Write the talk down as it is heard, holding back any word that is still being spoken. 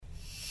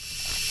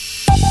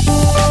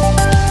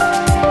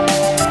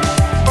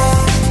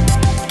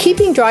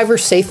keeping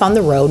drivers safe on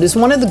the road is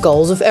one of the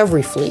goals of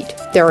every fleet.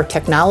 There are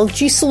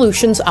technology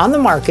solutions on the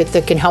market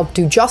that can help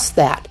do just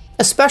that,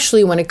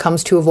 especially when it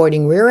comes to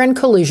avoiding rear-end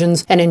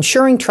collisions and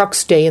ensuring trucks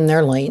stay in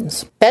their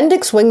lanes.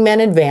 Bendix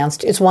Wingman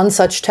Advanced is one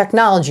such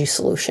technology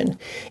solution.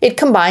 It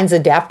combines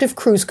adaptive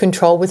cruise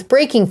control with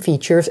braking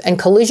features and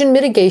collision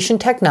mitigation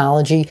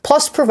technology,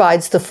 plus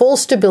provides the full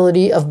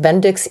stability of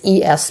Bendix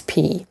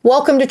ESP.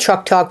 Welcome to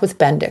Truck Talk with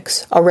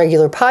Bendix, a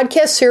regular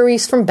podcast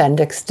series from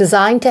Bendix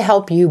designed to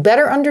help you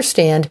better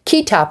understand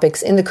key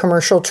topics in the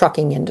commercial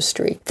trucking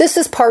industry. This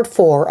is part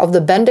 4 of the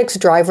Bendix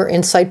Driver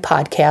Insight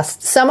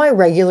Podcast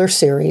semi-regular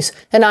series,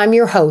 and I'm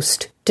your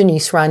host,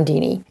 Denise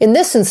Rondini. In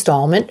this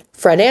installment,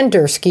 Fred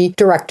Andersky,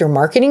 Director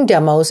Marketing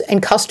Demos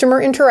and Customer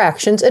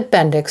Interactions at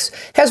Bendix,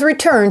 has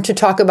returned to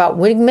talk about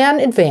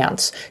Wingman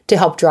Advance to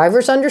help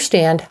drivers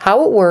understand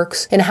how it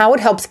works and how it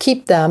helps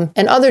keep them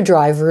and other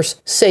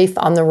drivers safe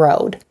on the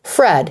road.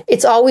 Fred,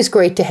 it's always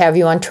great to have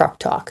you on Truck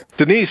Talk.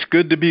 Denise,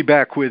 good to be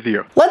back with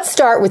you. Let's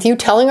start with you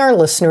telling our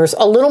listeners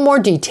a little more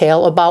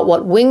detail about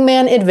what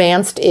Wingman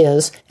Advanced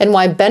is and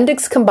why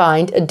Bendix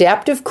combined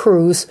adaptive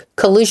cruise,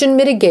 collision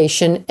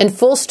mitigation, and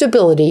full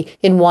stability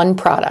in one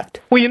product.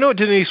 Well,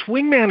 Denise,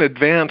 Wingman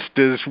Advanced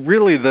is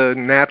really the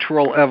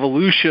natural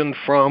evolution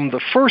from the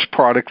first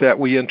product that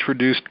we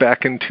introduced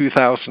back in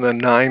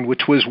 2009,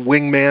 which was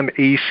Wingman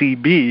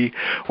ACB,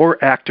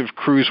 or Active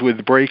Cruise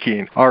with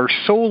Braking, our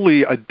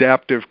solely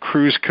adaptive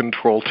cruise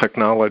control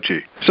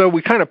technology. So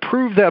we kind of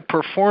proved that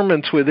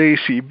performance with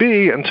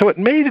ACB, and so it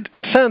made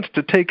sense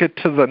to take it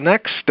to the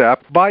next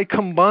step by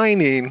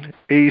combining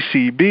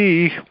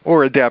ACB,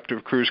 or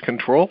adaptive cruise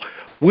control,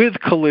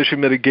 with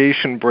collision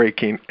mitigation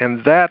braking,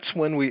 and that's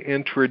when we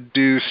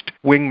introduced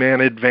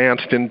Wingman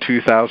Advanced in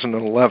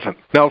 2011.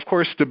 Now, of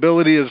course,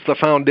 stability is the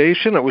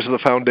foundation. It was the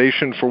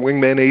foundation for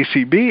Wingman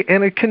ACB,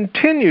 and it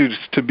continues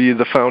to be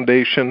the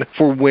foundation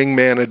for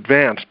Wingman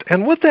Advanced.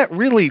 And what that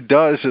really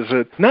does is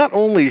it not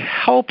only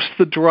helps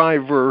the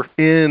driver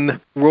in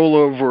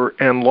rollover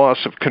and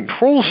loss of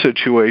control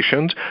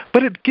situations,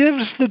 but it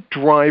gives the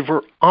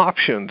driver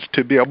options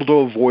to be able to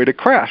avoid a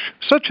crash,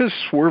 such as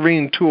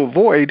swerving to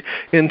avoid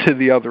into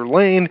the other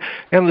lane,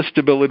 and the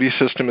stability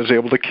system is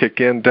able to kick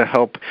in to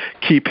help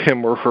keep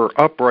him or her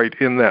upright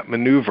in that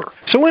maneuver.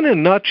 So in a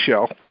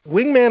nutshell,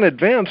 Wingman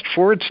Advanced,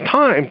 for its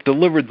time,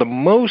 delivered the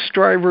most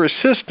driver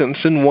assistance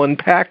in one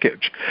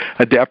package: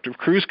 adaptive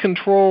cruise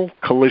control,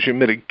 collision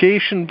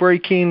mitigation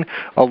braking,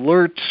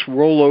 alerts,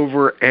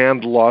 rollover,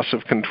 and loss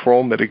of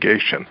control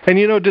mitigation.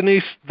 And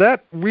Denise,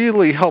 that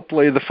really helped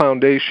lay the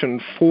foundation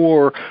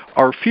for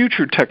our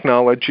future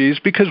technologies,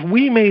 because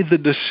we made the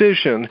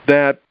decision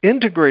that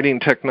integrating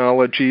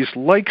technologies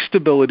like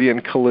stability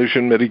and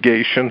collision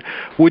mitigation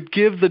would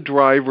give the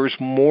drivers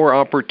more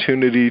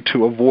opportunity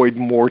to avoid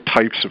more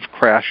types of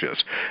crashes.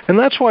 And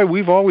that's why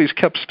we've always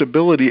kept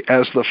stability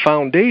as the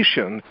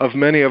foundation of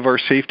many of our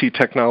safety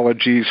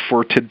technologies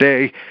for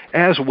today,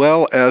 as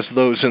well as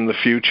those in the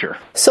future.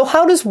 So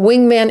how does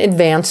Wingman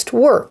Advanced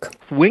work?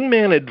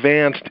 Wingman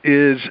Advanced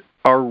is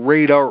our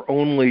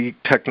radar-only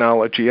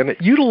technology, and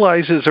it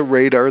utilizes a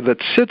radar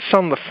that sits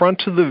on the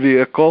front of the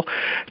vehicle,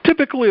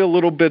 typically a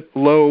little bit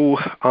low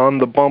on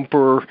the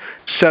bumper,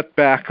 set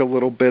back a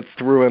little bit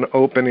through an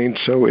opening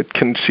so it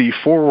can see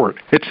forward.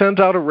 It sends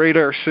out a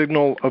radar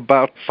signal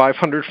about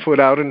 500 foot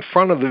out in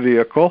front of the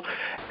vehicle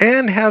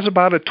and has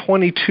about a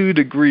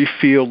 22-degree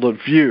field of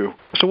view.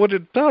 So what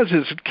it does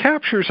is it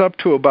captures up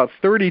to about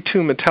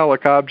 32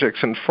 metallic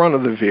objects in front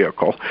of the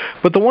vehicle,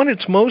 but the one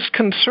it's most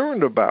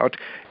concerned about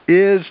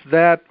is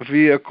that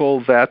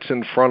vehicle that's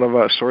in front of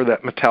us, or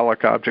that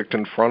metallic object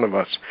in front of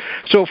us.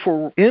 So if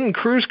we're in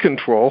cruise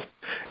control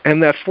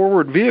and that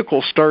forward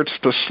vehicle starts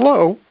to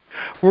slow,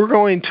 we're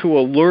going to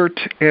alert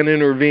and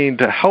intervene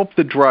to help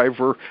the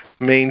driver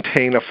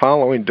maintain a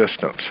following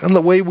distance. And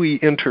the way we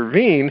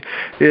intervene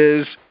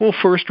is we'll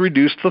first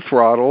reduce the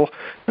throttle,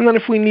 and then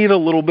if we need a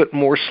little bit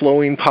more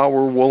slowing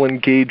power, we'll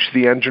engage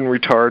the engine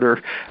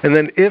retarder, and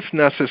then if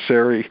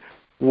necessary,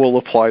 we'll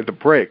apply the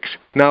brakes.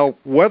 Now,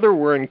 whether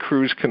we're in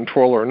cruise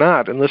control or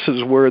not, and this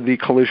is where the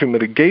collision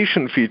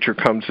mitigation feature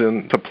comes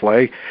into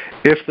play,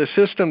 if the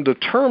system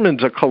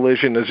determines a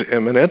collision is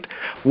imminent,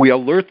 we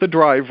alert the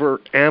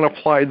driver and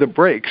apply the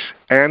brakes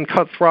and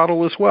cut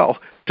throttle as well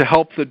to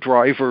help the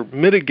driver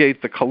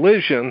mitigate the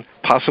collision,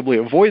 possibly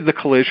avoid the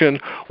collision,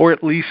 or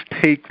at least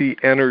take the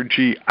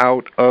energy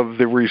out of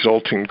the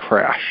resulting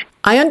crash.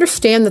 I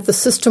understand that the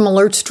system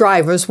alerts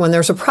drivers when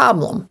there's a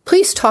problem.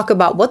 Please talk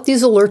about what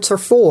these alerts are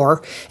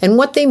for and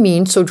what they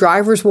mean so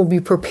drivers will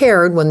be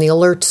prepared when the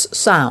alerts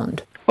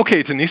sound.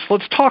 Okay, Denise,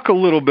 let's talk a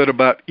little bit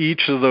about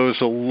each of those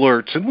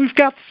alerts. And we've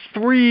got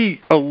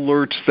 3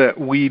 alerts that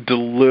we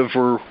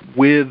deliver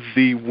with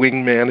the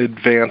Wingman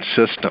Advanced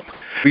system.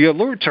 The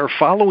alerts are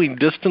following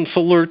distance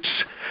alerts,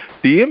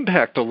 the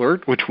impact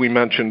alert, which we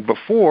mentioned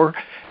before,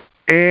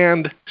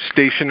 and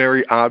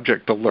stationary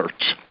object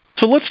alerts.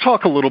 So let's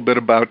talk a little bit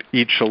about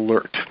each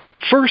alert.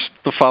 First,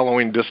 the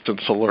following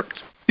distance alert.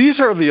 These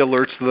are the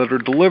alerts that are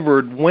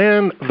delivered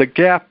when the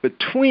gap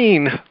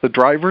between the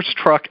driver's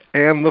truck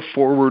and the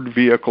forward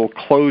vehicle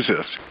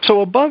closes.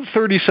 So above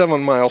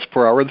 37 miles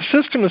per hour, the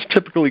system is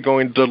typically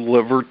going to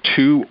deliver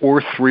 2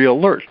 or 3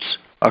 alerts: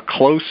 a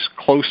close,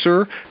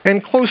 closer,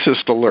 and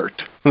closest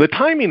alert. The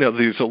timing of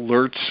these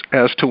alerts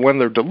as to when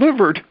they're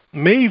delivered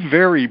may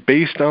vary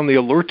based on the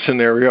alert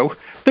scenario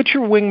that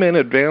your Wingman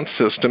Advanced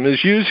system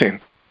is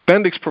using.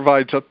 Bendix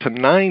provides up to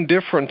 9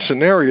 different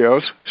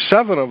scenarios,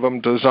 7 of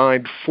them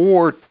designed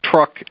for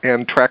truck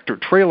and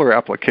tractor-trailer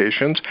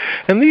applications,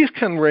 and these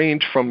can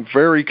range from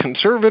very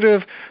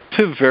conservative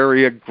to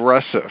very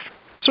aggressive.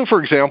 So,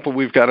 for example,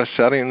 we've got a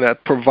setting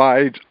that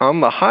provides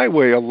on the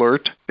highway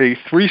alert a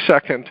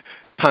 3-second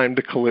time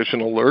to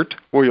collision alert,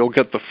 where you'll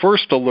get the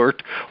first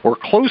alert or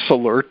close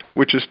alert,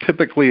 which is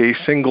typically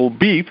a single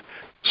beep.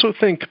 So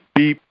think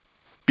beep,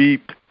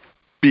 beep,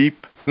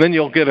 beep. Then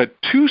you'll get a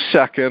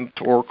 2-second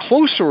or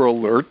closer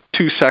alert,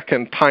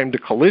 2-second time to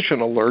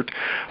collision alert,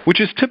 which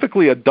is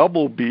typically a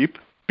double beep,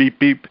 beep,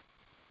 beep,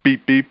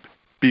 beep, beep,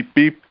 beep,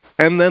 beep.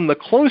 And then the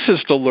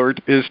closest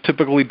alert is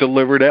typically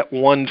delivered at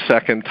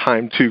 1-second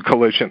time to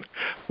collision,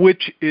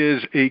 which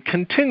is a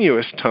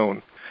continuous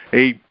tone,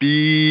 a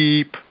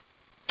beep.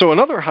 So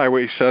another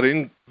highway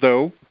setting,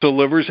 though,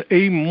 delivers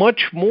a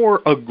much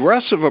more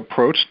aggressive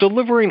approach,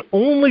 delivering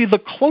only the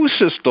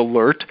closest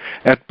alert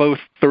at both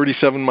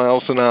 37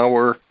 miles an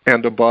hour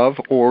and above,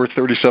 or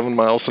 37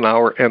 miles an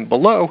hour and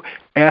below,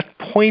 at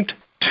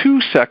 0.2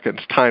 seconds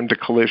time to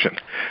collision.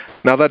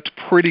 Now that's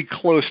pretty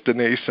close,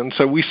 Denise, and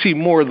so we see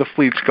more of the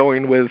fleets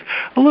going with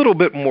a little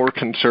bit more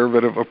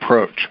conservative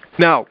approach.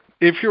 Now,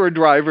 if you're a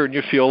driver and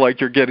you feel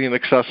like you're getting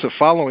excessive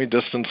following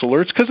distance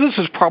alerts, because this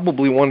is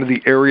probably one of the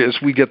areas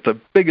we get the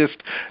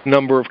biggest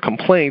number of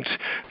complaints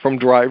from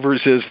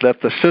drivers, is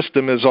that the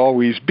system is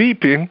always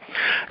beeping,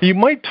 you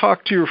might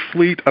talk to your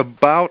fleet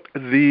about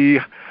the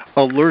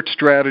alert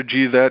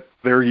strategy that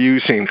they're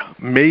using.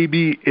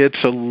 Maybe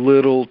it's a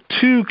little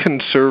too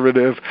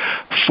conservative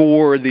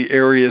for the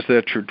areas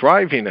that you're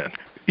driving in.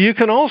 You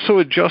can also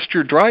adjust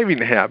your driving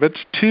habits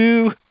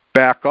to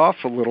back off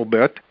a little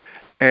bit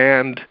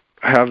and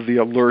have the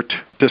alert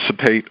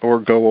dissipate or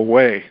go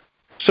away.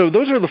 So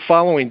those are the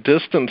following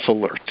distance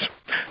alerts.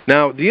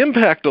 Now, the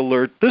impact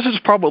alert, this is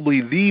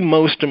probably the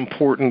most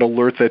important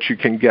alert that you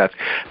can get,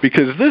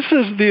 because this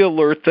is the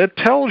alert that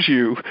tells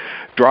you,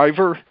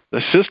 driver,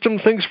 the system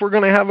thinks we're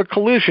going to have a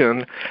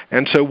collision,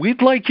 and so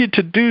we'd like you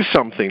to do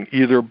something,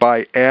 either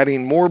by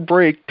adding more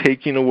brake,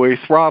 taking away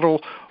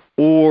throttle,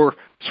 or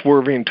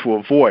swerving to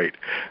avoid.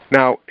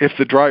 Now, if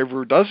the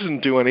driver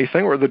doesn't do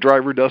anything or the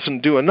driver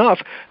doesn't do enough,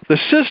 the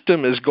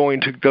system is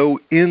going to go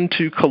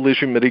into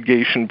collision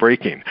mitigation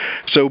braking.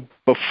 So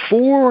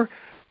before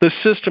the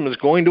system is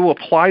going to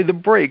apply the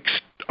brakes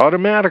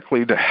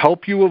automatically to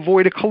help you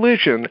avoid a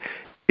collision,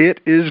 it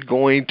is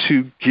going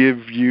to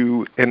give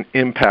you an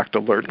impact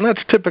alert. And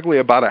that's typically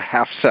about a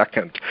half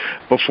second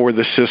before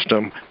the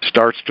system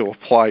starts to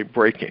apply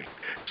braking.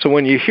 So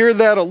when you hear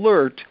that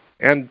alert,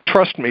 and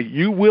trust me,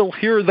 you will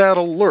hear that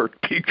alert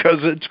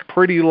because it's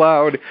pretty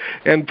loud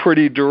and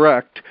pretty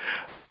direct,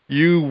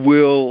 you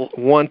will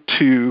want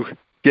to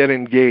get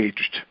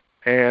engaged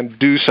and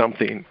do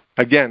something.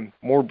 Again,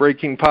 more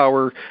braking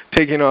power,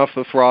 taking off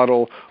the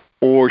throttle,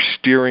 or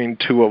steering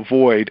to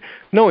avoid,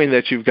 knowing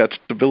that you've got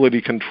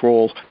stability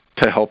control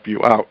to help you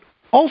out.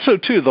 Also,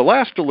 too, the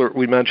last alert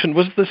we mentioned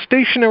was the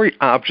stationary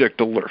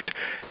object alert.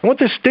 And what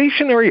the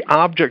stationary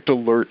object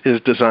alert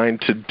is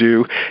designed to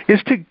do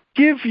is to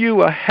give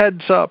you a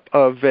heads up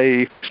of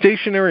a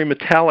stationary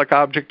metallic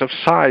object of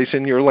size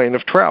in your lane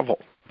of travel.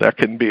 That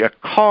can be a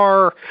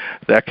car,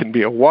 that can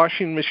be a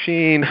washing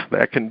machine,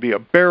 that can be a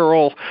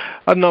barrel,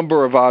 a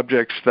number of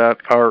objects that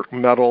are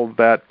metal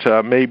that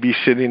may be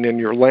sitting in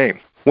your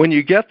lane. When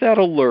you get that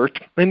alert,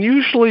 and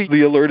usually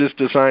the alert is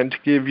designed to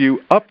give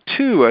you up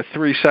to a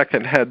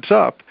 3-second heads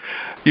up,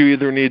 you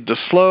either need to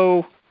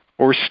slow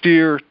or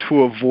steer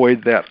to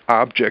avoid that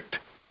object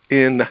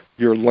in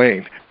your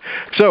lane.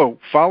 So,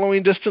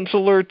 following distance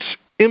alerts,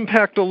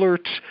 impact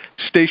alerts,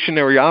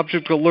 stationary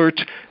object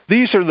alerts,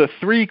 these are the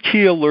 3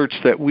 key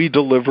alerts that we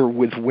deliver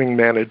with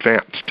Wingman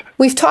Advanced.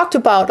 We've talked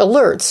about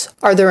alerts.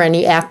 Are there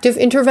any active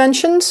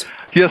interventions?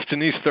 Yes,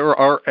 Denise, there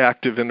are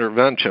active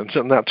interventions,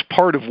 and that's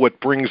part of what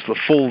brings the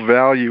full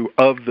value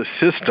of the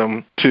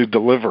system to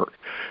deliver.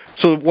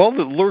 So while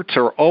the alerts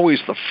are always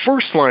the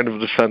first line of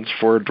defense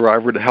for a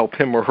driver to help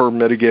him or her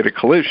mitigate a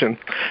collision,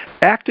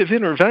 active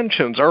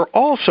interventions are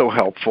also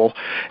helpful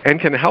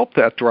and can help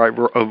that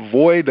driver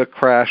avoid a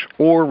crash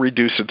or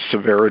reduce its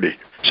severity.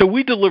 So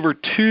we deliver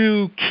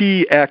 2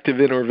 key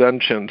active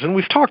interventions, and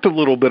we've talked a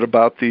little bit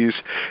about these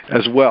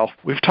as well.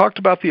 We've talked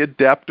about the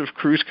adaptive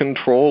cruise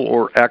control,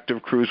 or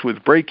active cruise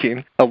with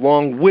braking,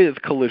 along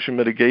with collision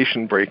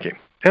mitigation braking.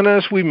 And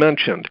as we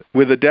mentioned,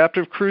 with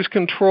adaptive cruise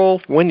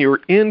control, when you're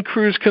in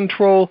cruise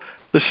control,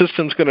 the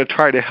system's going to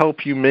try to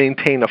help you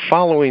maintain a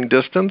following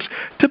distance,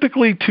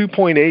 typically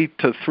 2.8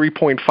 to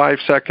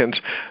 3.5 seconds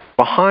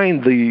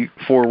behind the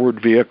forward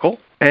vehicle.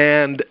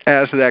 And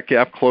as that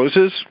gap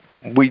closes,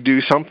 we do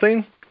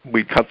something,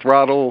 we cut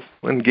throttle,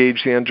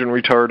 engage the engine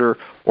retarder,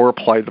 or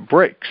apply the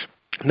brakes.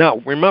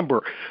 Now,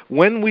 remember,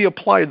 when we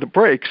apply the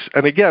brakes,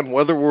 and again,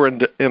 whether we're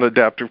in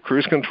adaptive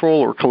cruise control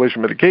or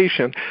collision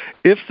mitigation,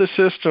 if the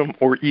system,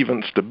 or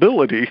even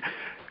stability,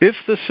 if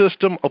the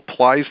system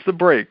applies the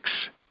brakes,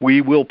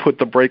 we will put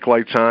the brake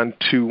lights on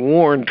to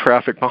warn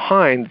traffic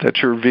behind that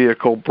your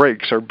vehicle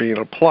brakes are being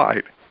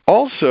applied.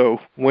 Also,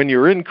 when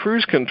you're in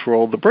cruise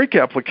control, the brake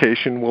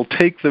application will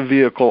take the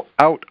vehicle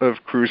out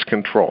of cruise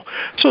control.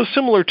 So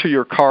similar to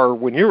your car,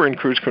 when you're in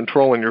cruise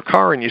control in your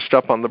car and you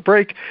step on the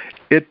brake,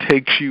 it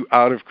takes you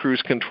out of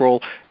cruise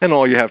control, and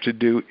all you have to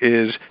do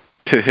is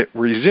to hit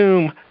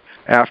resume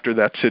after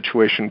that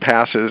situation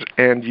passes,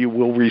 and you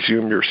will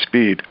resume your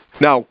speed.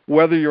 Now,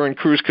 whether you're in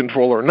cruise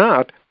control or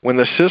not, when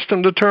the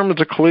system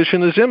determines a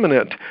collision is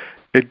imminent,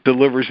 it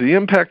delivers the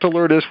impact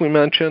alert, as we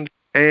mentioned,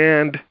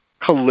 and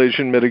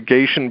collision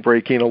mitigation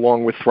braking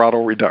along with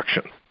throttle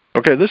reduction.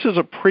 Okay, this is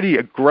a pretty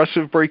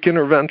aggressive brake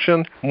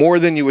intervention, more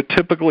than you would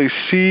typically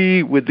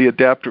see with the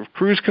adaptive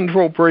cruise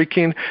control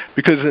braking,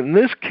 because in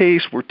this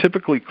case, we're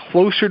typically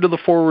closer to the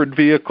forward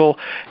vehicle,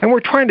 and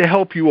we're trying to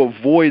help you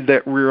avoid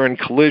that rear-end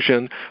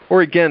collision,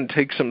 or again,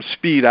 take some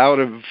speed out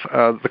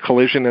of the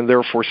collision and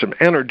therefore some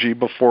energy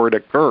before it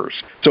occurs.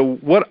 So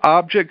what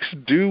objects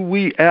do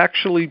we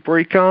actually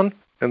brake on?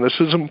 And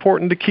this is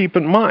important to keep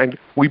in mind.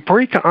 We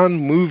brake on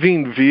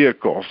moving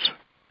vehicles,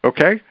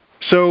 okay?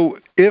 So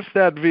if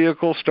that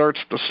vehicle starts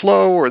to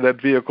slow, or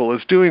that vehicle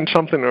is doing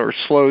something or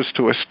slows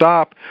to a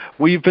stop,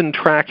 we've been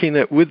tracking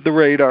it with the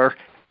radar,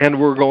 and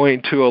we're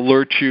going to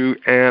alert you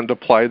and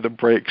apply the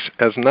brakes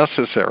as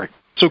necessary.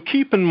 So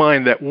keep in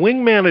mind that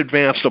Wingman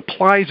Advanced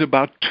applies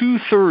about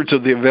 2/3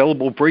 of the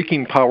available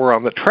braking power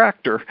on the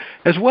tractor,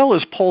 as well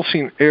as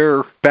pulsing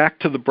air back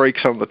to the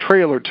brakes on the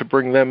trailer to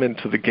bring them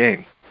into the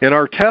game. In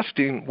our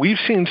testing, we've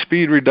seen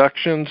speed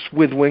reductions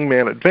with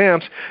Wingman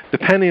Advance,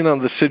 depending on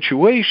the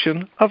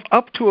situation, of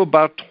up to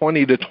about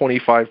 20 to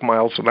 25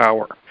 miles an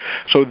hour.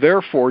 So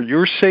therefore,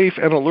 your safe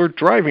and alert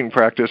driving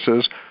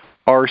practices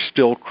are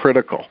still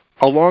critical.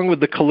 Along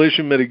with the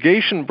collision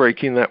mitigation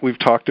braking that we've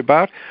talked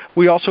about,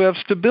 we also have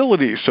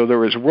stability. So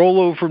there is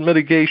rollover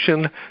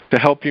mitigation to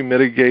help you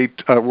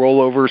mitigate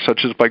rollover,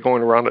 such as by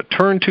going around a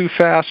turn too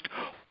fast,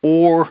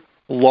 or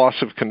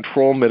loss of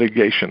control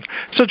mitigation,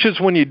 such as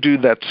when you do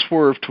that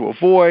swerve to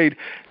avoid,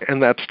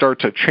 and that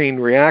starts a chain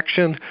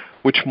reaction,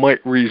 which might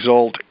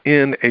result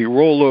in a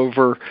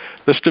rollover.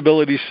 The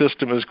stability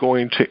system is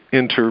going to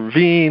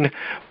intervene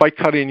by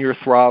cutting your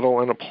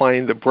throttle and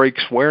applying the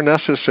brakes where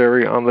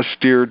necessary on the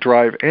steer,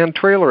 drive, and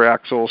trailer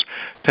axles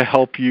to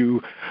help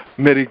you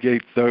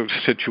mitigate those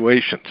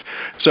situations.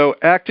 So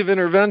active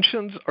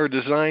interventions are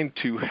designed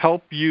to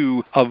help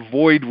you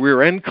avoid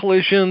rear-end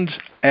collisions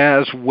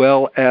as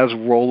well as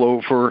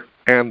rollover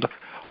and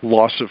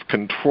loss of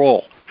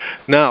control.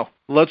 Now,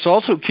 let's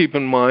also keep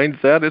in mind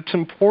that it's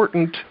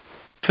important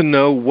to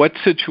know what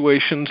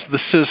situations the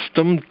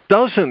system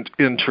doesn't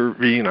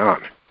intervene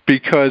on.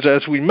 Because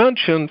as we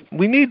mentioned,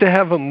 we need to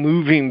have a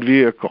moving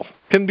vehicle.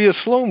 It can be a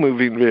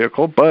slow-moving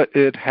vehicle, but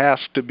it has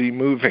to be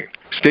moving.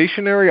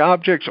 Stationary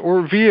objects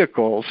or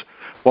vehicles,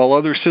 while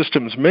other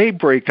systems may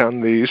brake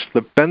on these,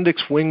 the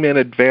Bendix Wingman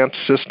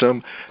Advanced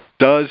system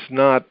does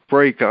not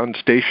brake on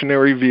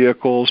stationary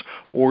vehicles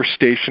or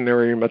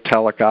stationary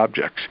metallic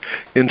objects.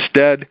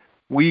 Instead,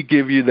 we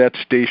give you that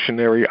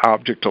stationary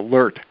object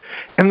alert.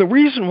 And the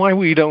reason why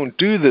we don't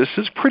do this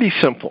is pretty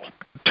simple.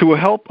 To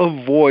help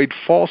avoid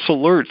false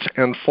alerts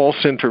and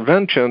false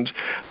interventions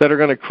that are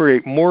going to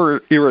create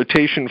more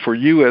irritation for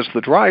you as the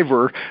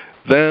driver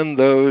than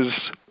those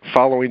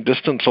following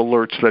distance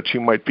alerts that you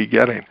might be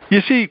getting.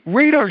 You see,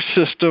 radar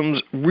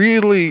systems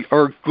really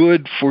are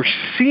good for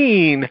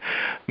seeing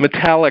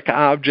metallic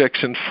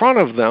objects in front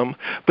of them,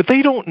 but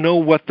they don't know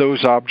what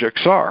those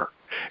objects are.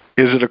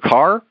 Is it a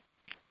car?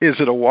 Is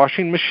it a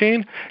washing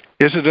machine?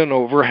 Is it an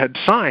overhead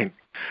sign?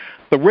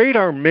 The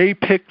radar may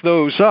pick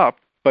those up,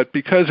 but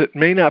because it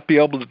may not be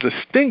able to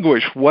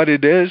distinguish what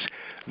it is,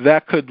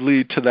 that could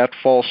lead to that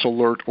false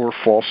alert or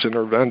false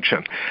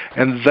intervention.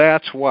 And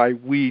that's why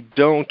we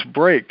don't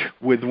brake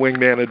with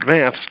Wingman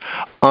Advanced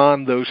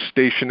on those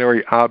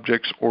stationary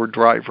objects or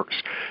drivers.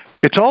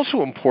 It's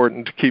also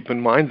important to keep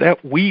in mind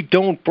that we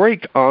don't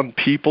brake on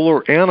people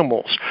or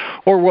animals,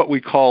 or what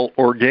we call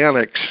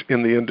organics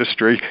in the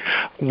industry.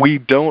 We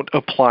don't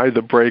apply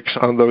the brakes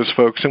on those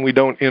folks, and we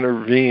don't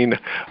intervene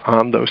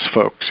on those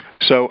folks.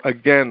 So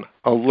again,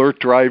 alert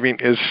driving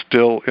is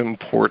still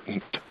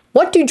important.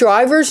 What do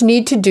drivers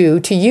need to do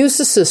to use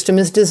the system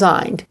as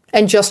designed?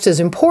 And just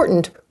as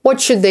important, what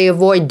should they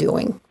avoid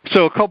doing?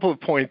 So a couple of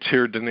points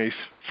here, Denise.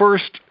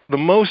 First, the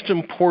most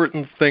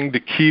important thing to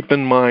keep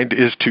in mind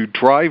is to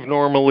drive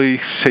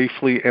normally,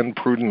 safely, and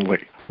prudently.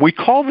 We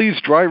call these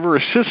driver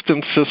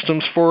assistance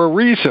systems for a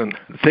reason.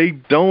 They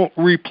don't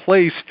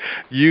replace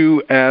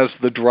you as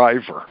the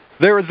driver.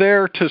 They're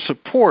there to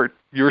support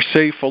your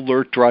safe,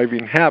 alert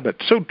driving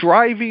habits. So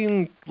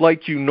driving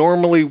like you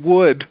normally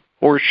would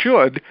or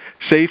should,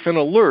 safe and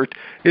alert,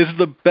 is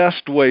the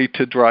best way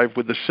to drive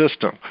with the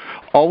system.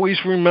 Always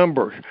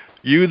remember,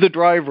 You, the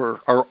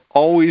driver, are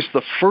always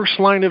the first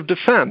line of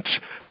defense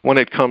when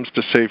it comes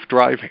to safe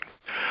driving.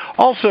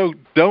 Also,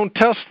 don't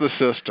test the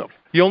system.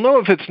 You'll know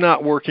if it's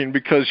not working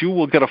because you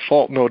will get a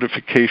fault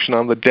notification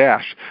on the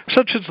dash,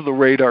 such as the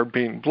radar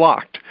being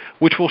blocked,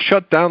 which will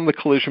shut down the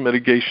collision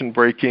mitigation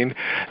braking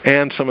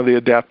and some of the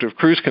adaptive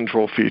cruise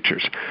control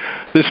features.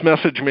 This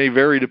message may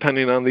vary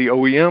depending on the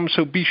OEM,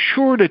 so be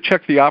sure to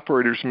check the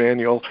operator's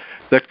manual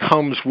that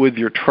comes with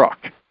your truck.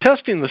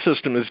 Testing the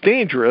system is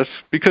dangerous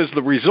because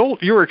the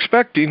result you're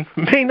expecting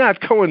may not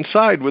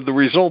coincide with the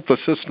result the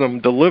system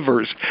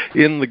delivers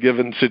in the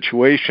given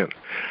situation.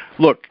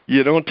 Look,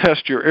 you don't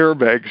test your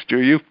airbags,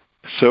 do you?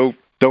 So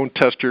don't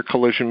test your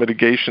collision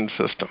mitigation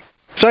system.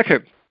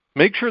 Second,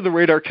 make sure the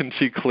radar can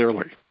see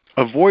clearly.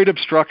 Avoid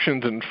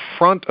obstructions in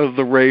front of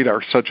the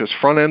radar, such as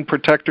front-end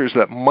protectors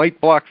that might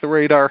block the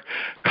radar,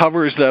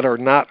 covers that are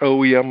not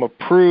OEM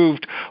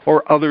approved,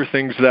 or other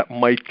things that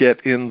might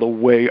get in the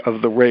way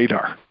of the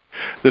radar.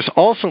 This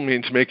also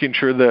means making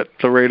sure that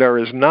the radar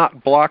is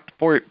not blocked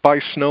by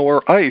snow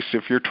or ice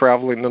if you're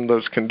traveling in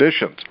those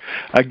conditions.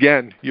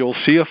 Again, you'll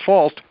see a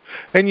fault,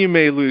 and you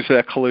may lose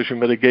that collision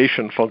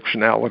mitigation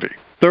functionality.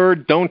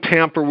 Third, don't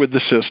tamper with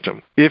the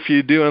system. If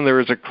you do and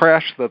there is a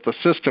crash that the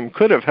system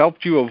could have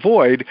helped you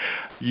avoid,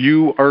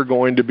 you are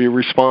going to be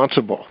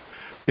responsible.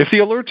 If the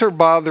alerts are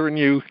bothering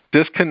you,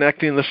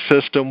 disconnecting the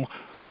system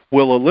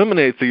will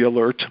eliminate the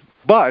alerts,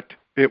 but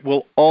it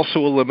will also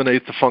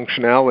eliminate the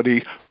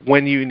functionality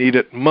when you need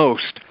it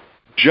most,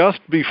 just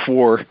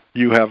before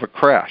you have a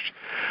crash.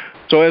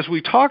 So as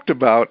we talked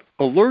about,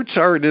 alerts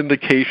are an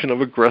indication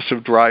of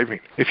aggressive driving.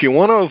 If you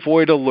want to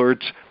avoid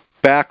alerts,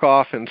 back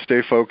off and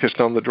stay focused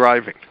on the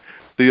driving.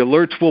 The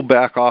alerts will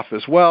back off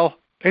as well,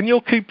 and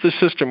you'll keep the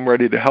system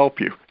ready to help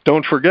you.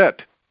 Don't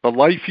forget, the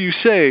life you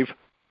save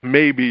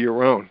may be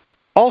your own.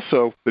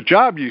 Also, the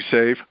job you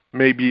save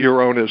may be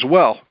your own as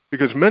well,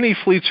 because many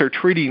fleets are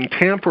treating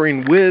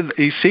tampering with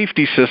a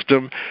safety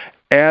system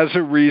as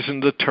a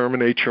reason to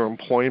terminate your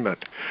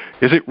employment.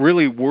 Is it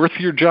really worth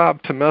your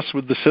job to mess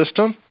with the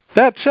system?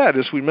 That said,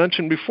 as we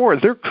mentioned before,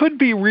 there could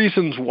be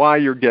reasons why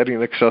you're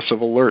getting excessive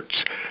alerts.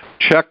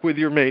 Check with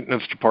your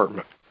maintenance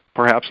department.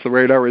 Perhaps the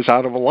radar is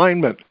out of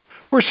alignment,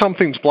 or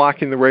something's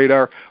blocking the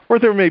radar, or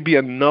there may be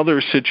another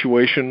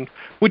situation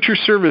which your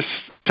service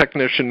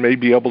technician may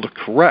be able to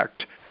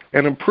correct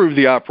and improve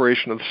the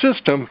operation of the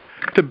system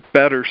to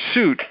better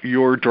suit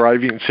your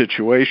driving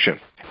situation.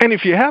 And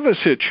if you have a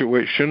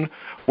situation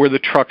where the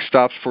truck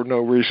stops for no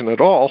reason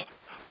at all,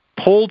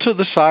 pull to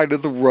the side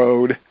of the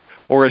road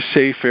or a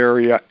safe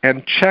area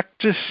and check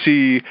to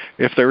see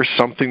if there is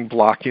something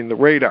blocking the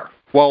radar.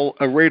 While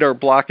a radar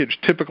blockage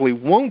typically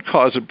won't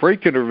cause a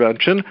brake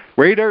intervention,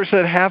 radars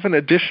that have an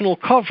additional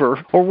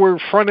cover or where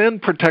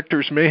front-end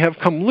protectors may have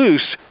come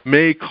loose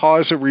may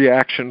cause a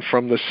reaction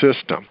from the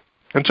system.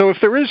 And so if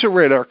there is a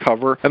radar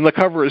cover and the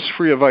cover is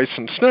free of ice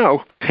and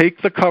snow,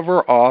 take the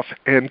cover off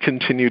and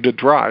continue to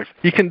drive.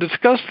 You can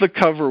discuss the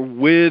cover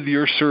with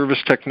your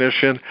service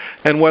technician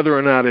and whether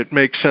or not it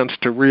makes sense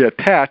to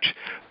reattach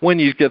when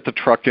you get the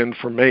truck in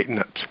for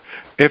maintenance.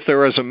 If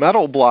there is a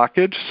metal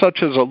blockage,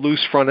 such as a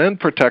loose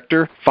front-end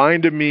protector,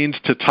 find a means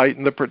to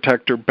tighten the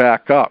protector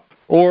back up.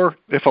 Or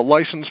if a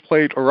license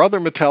plate or other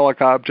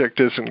metallic object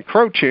is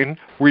encroaching,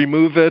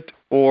 remove it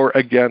or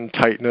again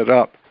tighten it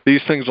up.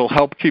 These things will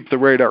help keep the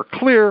radar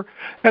clear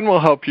and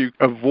will help you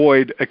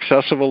avoid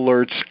excessive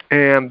alerts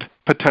and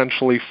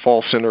potentially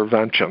false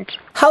interventions.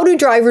 How do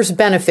drivers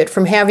benefit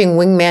from having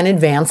Wingman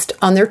Advanced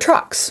on their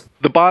trucks?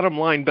 The bottom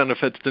line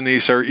benefits,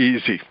 Denise, are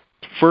easy.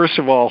 First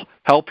of all,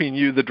 helping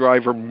you, the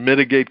driver,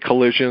 mitigate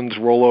collisions,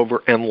 rollover,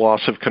 and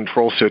loss of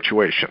control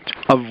situations.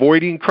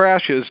 Avoiding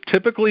crashes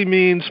typically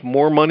means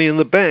more money in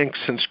the bank,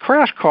 since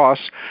crash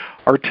costs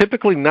are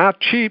typically not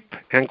cheap,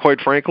 and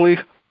quite frankly,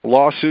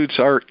 lawsuits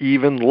are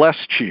even less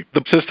cheap.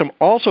 The system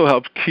also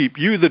helps keep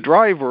you, the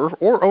driver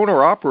or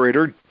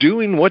owner-operator,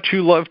 doing what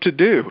you love to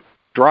do,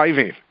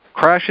 driving.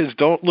 Crashes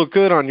don't look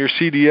good on your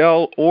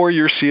CDL or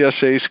your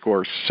CSA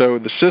scores, so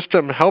the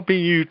system helping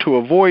you to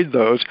avoid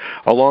those,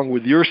 along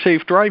with your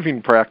safe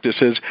driving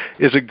practices,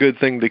 is a good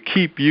thing to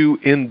keep you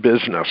in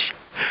business.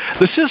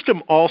 The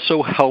system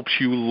also helps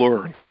you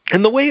learn.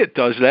 And the way it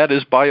does that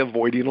is by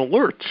avoiding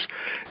alerts.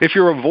 If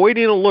you're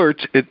avoiding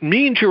alerts, it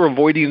means you're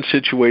avoiding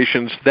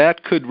situations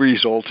that could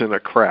result in a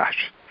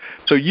crash.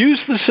 So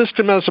use the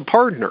system as a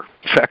partner.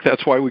 In fact,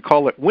 that's why we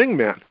call it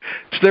Wingman.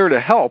 It's there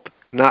to help,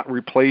 not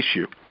replace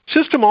you.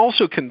 System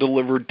also can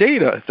deliver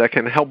data that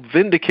can help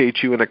vindicate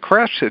you in a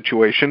crash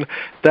situation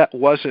that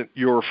wasn't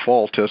your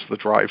fault as the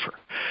driver.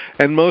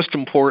 And most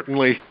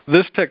importantly,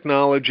 this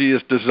technology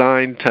is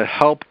designed to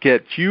help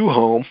get you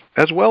home,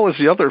 as well as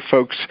the other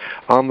folks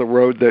on the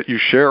road that you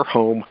share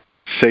home,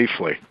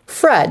 safely.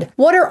 Fred,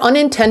 what are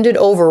unintended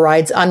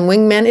overrides on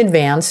Wingman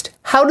Advanced?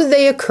 How do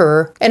they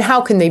occur, and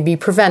how can they be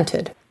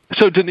prevented?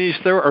 So, Denise,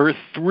 there are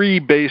 3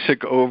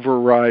 basic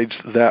overrides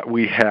that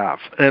we have.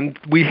 And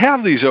we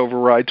have these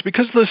overrides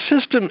because the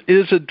system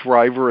is a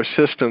driver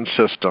assistance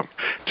system.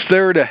 It's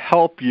there to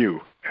help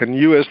you, and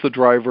you as the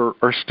driver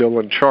are still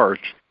in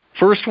charge.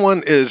 First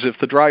one is if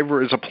the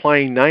driver is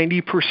applying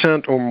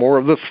 90% or more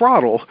of the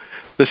throttle,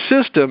 the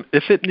system,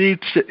 if it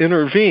needs to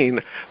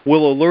intervene,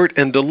 will alert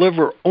and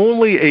deliver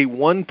only a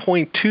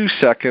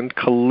 1.2-second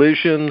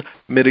collision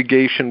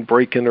mitigation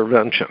brake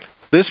intervention.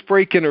 This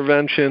brake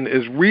intervention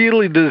is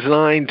really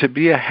designed to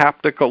be a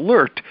haptic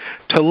alert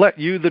to let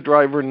you, the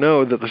driver,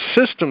 know that the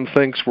system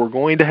thinks we're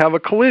going to have a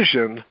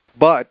collision,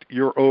 but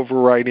you're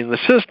overriding the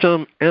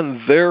system,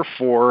 and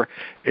therefore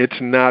it's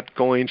not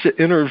going to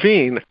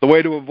intervene. The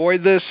way to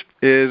avoid this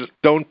is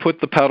don't put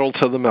the pedal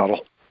to the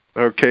metal.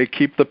 Okay,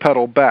 keep the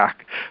pedal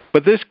back.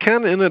 But this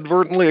can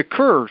inadvertently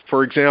occur.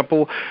 For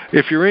example,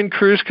 if you're in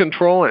cruise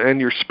control and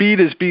your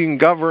speed is being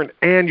governed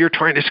and you're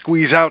trying to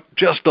squeeze out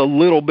just a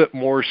little bit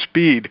more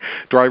speed,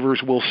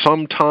 drivers will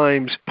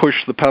sometimes push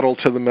the pedal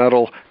to the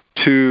metal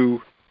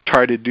to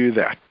try to do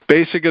that.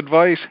 Basic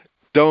advice,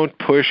 don't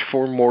push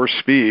for more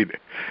speed.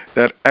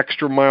 That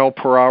extra mile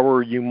per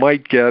hour you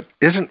might get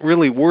isn't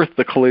really worth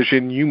the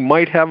collision you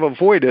might have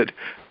avoided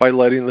by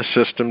letting the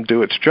system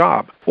do its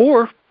job.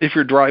 Or if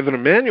you're driving a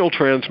manual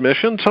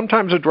transmission,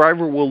 sometimes a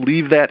driver will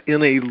leave that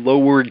in a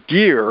lower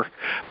gear,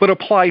 but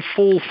apply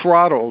full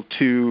throttle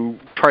to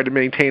try to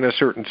maintain a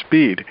certain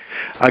speed.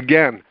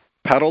 Again,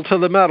 pedal to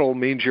the metal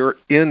means you're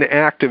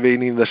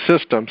inactivating the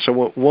system,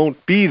 so it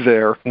won't be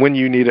there when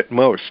you need it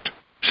most.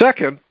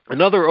 Second,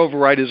 another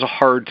override is a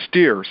hard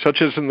steer,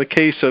 such as in the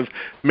case of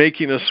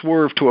making a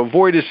swerve to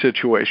avoid a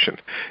situation.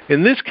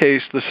 In this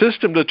case, the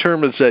system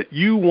determines that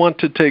you want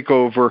to take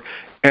over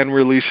and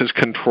releases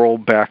control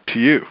back to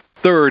you.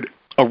 Third,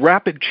 a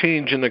rapid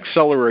change in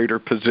accelerator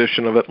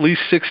position of at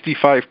least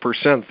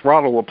 65%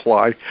 throttle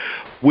apply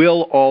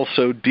will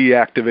also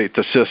deactivate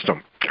the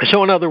system.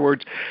 So in other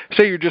words,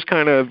 say you're just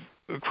kind of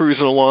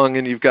cruising along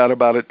and you've got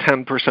about a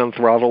 10%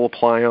 throttle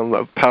apply on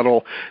the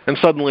pedal, and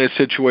suddenly a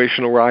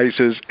situation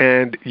arises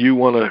and you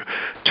want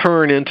to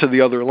turn into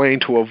the other lane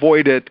to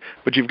avoid it,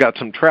 but you've got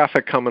some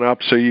traffic coming up,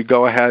 so you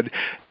go ahead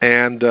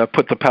and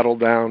put the pedal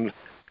down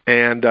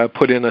and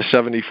put in a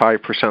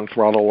 75%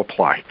 throttle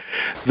apply.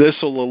 This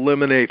will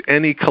eliminate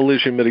any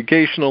collision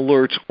mitigation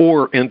alerts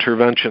or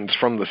interventions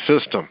from the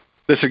system.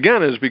 This,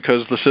 again, is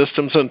because the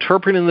system's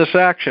interpreting this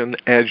action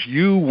as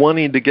you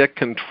wanting to get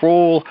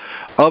control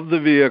of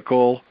the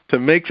vehicle to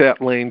make that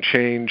lane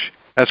change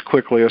as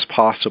quickly as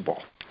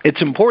possible.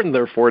 It's important,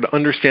 therefore, to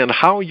understand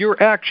how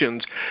your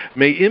actions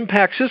may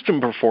impact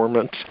system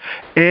performance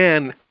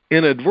and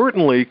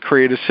inadvertently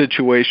create a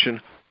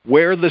situation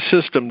where the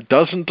system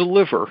doesn't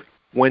deliver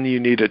when you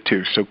need it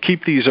to. So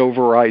keep these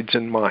overrides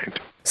in mind.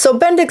 So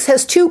Bendix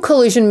has two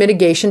collision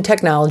mitigation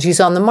technologies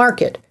on the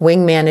market,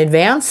 Wingman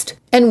Advanced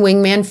and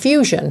Wingman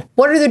Fusion.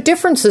 What are the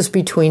differences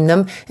between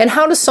them, and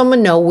how does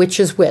someone know which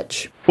is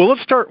which? Well,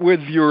 let's start with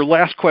your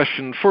last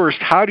question first.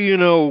 How do you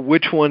know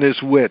which one is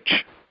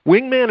which?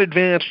 Wingman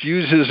Advanced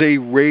uses a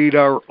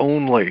radar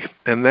only,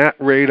 and that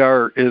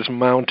radar is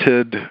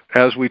mounted,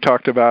 as we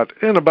talked about,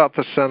 in about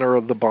the center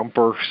of the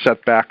bumper,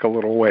 set back a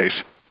little ways.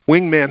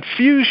 Wingman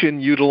Fusion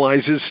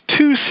utilizes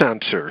two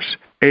sensors,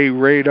 a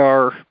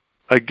radar,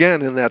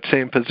 again in that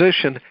same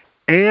position,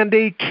 and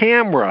a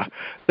camera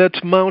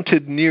that's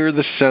mounted near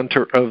the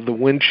center of the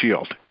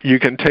windshield. You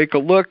can take a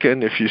look,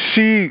 and if you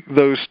see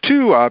those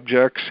two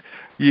objects,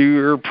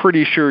 you're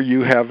pretty sure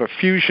you have a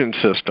fusion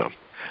system.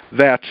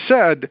 That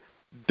said,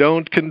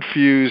 don't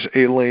confuse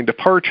a lane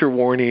departure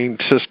warning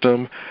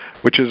system,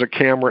 which is a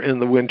camera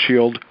in the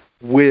windshield,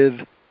 with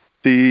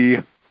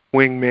the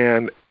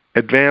Wingman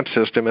Advanced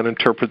system and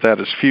interpret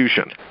that as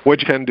fusion. What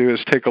you can do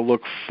is take a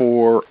look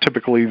for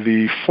typically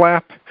the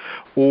flap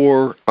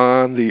or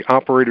on the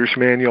operator's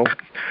manual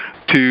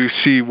to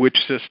see which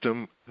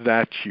system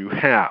that you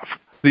have.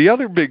 The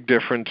other big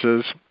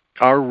differences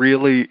are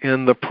really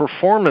in the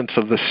performance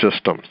of the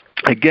system.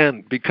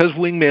 Again, because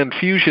Wingman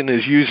Fusion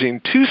is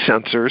using two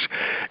sensors,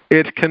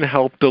 it can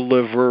help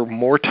deliver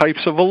more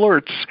types of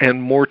alerts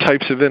and more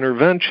types of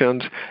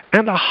interventions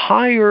and a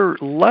higher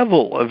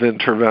level of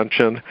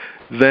intervention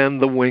than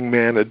the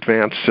Wingman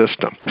Advanced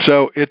system.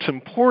 So it's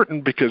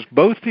important because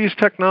both these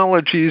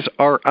technologies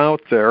are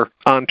out there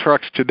on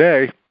trucks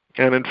today.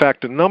 And in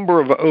fact, a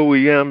number of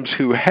OEMs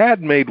who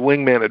had made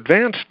Wingman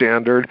Advanced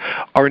standard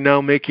are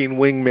now making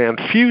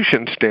Wingman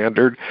Fusion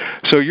standard.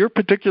 So your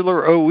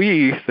particular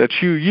OE that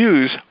you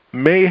use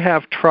may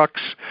have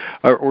trucks,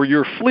 or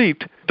your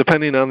fleet,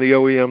 depending on the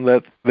OEM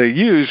that they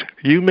use,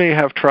 you may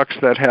have trucks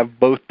that have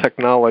both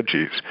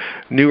technologies.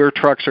 Newer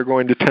trucks are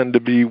going to tend to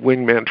be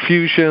Wingman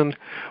Fusion.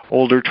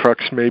 Older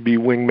trucks may be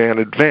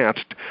Wingman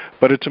Advanced.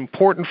 But it's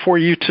important for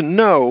you to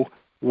know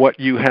what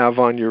you have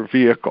on your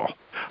vehicle.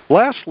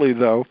 Lastly,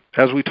 though,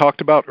 as we talked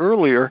about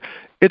earlier,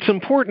 it's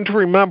important to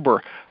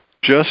remember,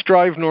 just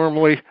drive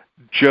normally,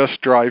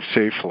 just drive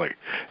safely,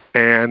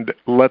 and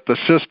let the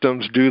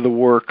systems do the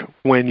work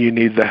when you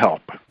need the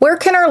help. Where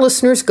can our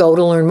listeners go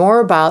to learn more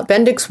about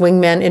Bendix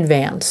Wingman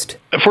Advanced?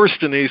 First,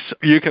 Denise,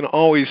 you can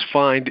always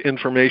find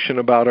information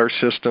about our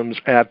systems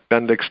at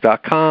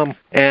Bendix.com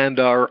and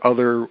our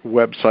other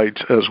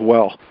websites as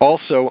well.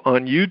 Also,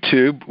 on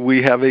YouTube,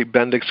 we have a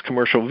Bendix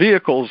Commercial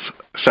Vehicles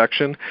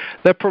section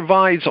that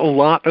provides a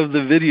lot of the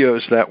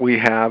videos that we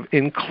have,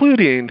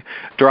 including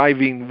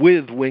driving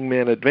with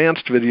Wingman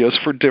Advanced videos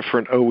for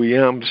different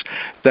OEMs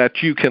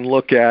that you can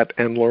look at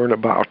and learn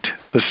about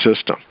the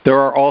system. There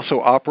are also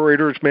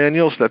operator's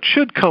manuals that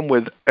should come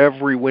with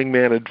every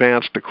Wingman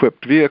Advanced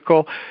equipped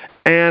vehicle,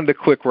 and a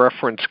quick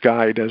reference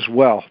guide as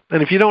well.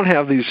 And if you don't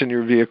have these in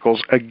your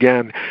vehicles,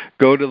 again,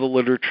 go to the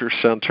Literature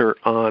Center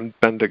on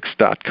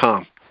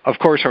Bendix.com. Of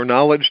course, our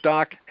Knowledge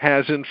Doc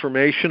has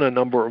information, a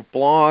number of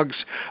blogs,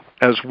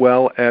 as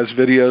well as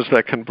videos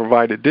that can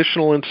provide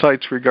additional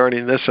insights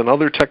regarding this and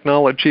other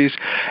technologies.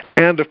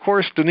 And of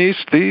course,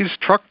 Denise, these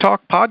Truck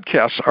Talk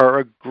podcasts are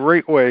a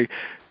great way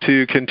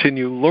to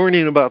continue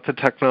learning about the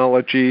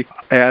technology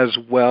as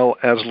well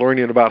as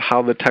learning about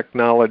how the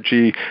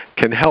technology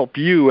can help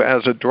you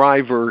as a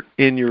driver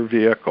in your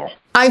vehicle.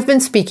 I've been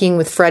speaking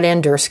with Fred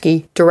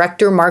Andersky,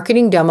 Director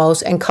Marketing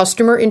Demos and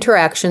Customer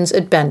Interactions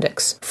at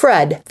Bendix.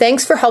 Fred,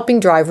 thanks for helping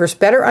drivers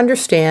better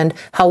understand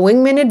how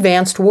Wingman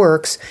Advanced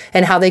works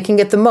and how they can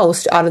get the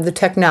most out of the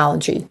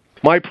technology.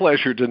 My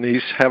pleasure,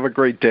 Denise. Have a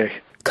great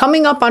day.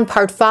 Coming up on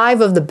Part 5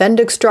 of the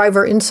Bendix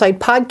Driver Insight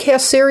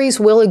podcast series,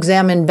 we'll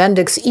examine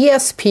Bendix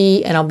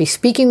ESP, and I'll be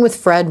speaking with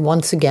Fred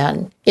once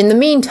again. In the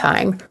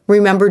meantime,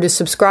 remember to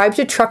subscribe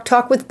to Truck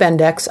Talk with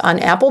Bendix on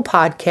Apple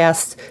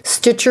Podcasts,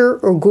 Stitcher,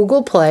 or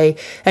Google Play,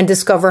 and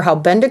discover how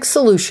Bendix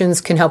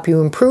solutions can help you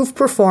improve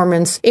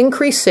performance,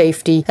 increase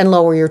safety, and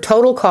lower your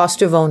total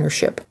cost of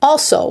ownership.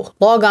 Also,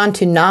 log on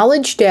to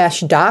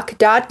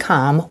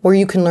knowledge-doc.com, where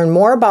you can learn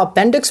more about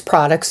Bendix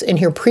products and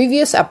hear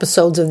previous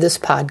episodes of this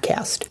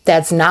podcast.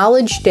 That's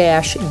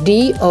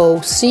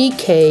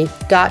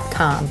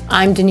knowledge-dock.com.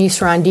 I'm Denise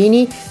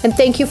Rondini, and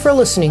thank you for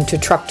listening to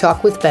Truck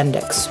Talk with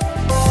Bendix.